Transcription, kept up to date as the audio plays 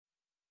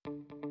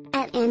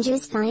At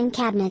Andrew's Fine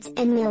Cabinets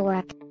and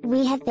Millwork,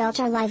 we have built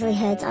our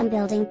livelihoods on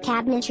building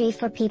cabinetry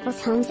for people's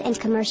homes and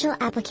commercial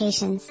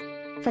applications.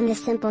 From the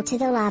simple to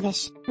the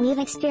lavish, we've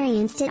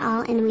experienced it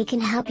all and we can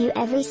help you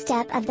every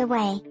step of the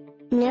way.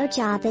 No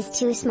job is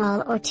too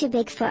small or too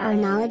big for our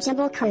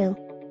knowledgeable crew.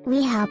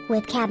 We help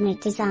with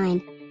cabinet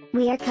design.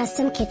 We are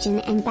custom kitchen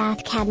and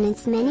bath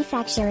cabinets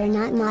manufacturer,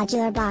 not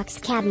modular box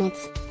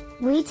cabinets.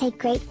 We take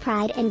great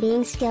pride in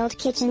being skilled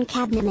kitchen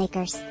cabinet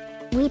makers.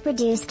 We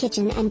produce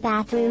kitchen and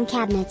bathroom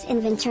cabinets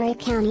in Ventura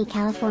County,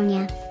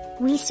 California.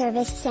 We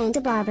service Santa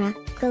Barbara,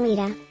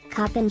 Goleta,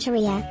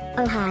 Carpinteria,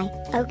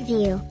 Ojai,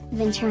 Oakview,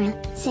 Ventura,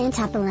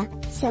 Santopola,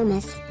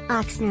 Somas,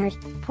 Oxnard,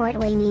 Port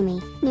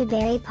Hueneme,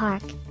 Newberry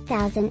Park,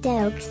 Thousand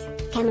Oaks,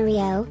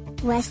 Camarillo,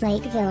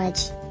 Westlake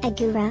Village,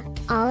 Agura,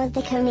 all of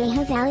the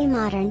Conejo Valley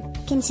modern,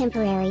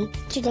 contemporary,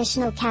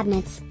 traditional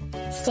cabinets.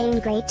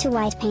 Stain grade to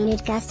white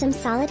painted custom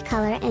solid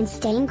color and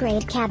stain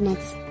grade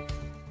cabinets.